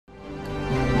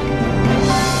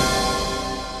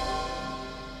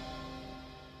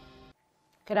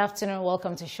Good afternoon.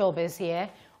 Welcome to Showbiz here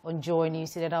on Joy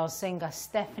News. Today, our singer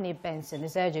Stephanie Benson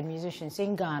is urging musicians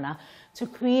in Ghana to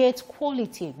create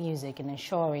quality music and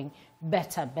ensuring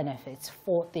better benefits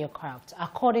for their craft.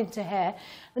 According to her,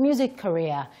 the music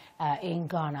career in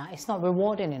Ghana is not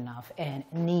rewarding enough and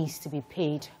needs to be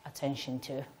paid attention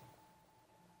to.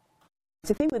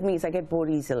 The thing with me is I get bored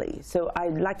easily, so I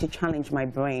like to challenge my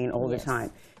brain all the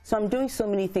time. So I'm doing so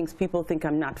many things, people think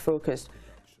I'm not focused,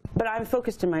 but I'm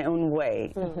focused in my own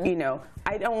way. You know,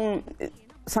 I don't,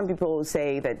 some people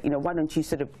say that, you know, why don't you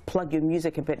sort of plug your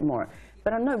music a bit more?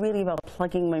 But I'm not really about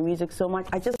plugging my music so much.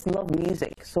 I just love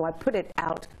music, so I put it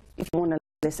out. If you want to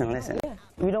listen, listen.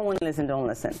 If you don't want to listen, don't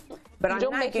listen. But you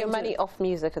don't make your money off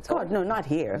music at all? God, no, not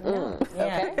here.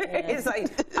 Okay. It's like,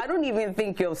 I don't even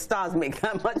think your stars make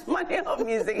that much money off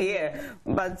music here.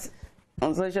 But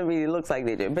on social media, it looks like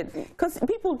they do. But because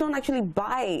people don't actually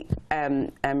buy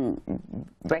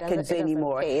records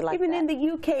anymore. Even in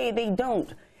the UK, they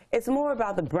don't. It's more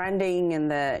about the branding and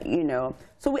the, you know.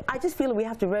 So I just feel we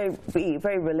have to be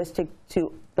very realistic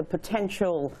to the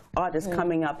potential artists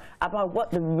coming up about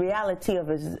what the reality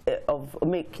of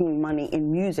making money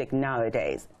in music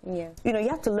nowadays. You know, you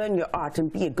have to learn your art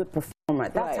and be a good performer.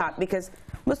 That's hard, because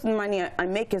most of the money I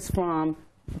make is from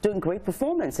doing great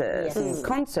performances and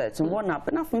concerts and whatnot,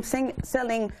 but not from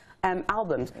selling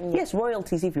albums. Yes,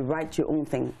 royalties if you write your own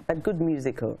thing, but good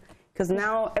musical. Because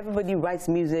now everybody writes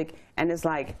music and it's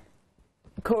like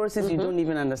choruses you don't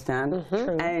even understand,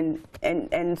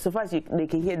 and so far as they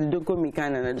can hear the dugo mi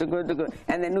kind of dugo,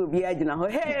 and then be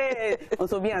hey,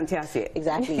 also be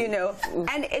exactly, you know,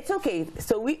 and it's okay.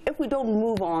 So if we don't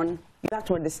move on, you have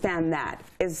to understand that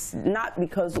it's not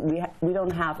because we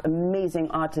don't have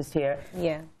amazing artists here.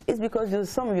 It's because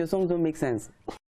some of your songs don't make sense.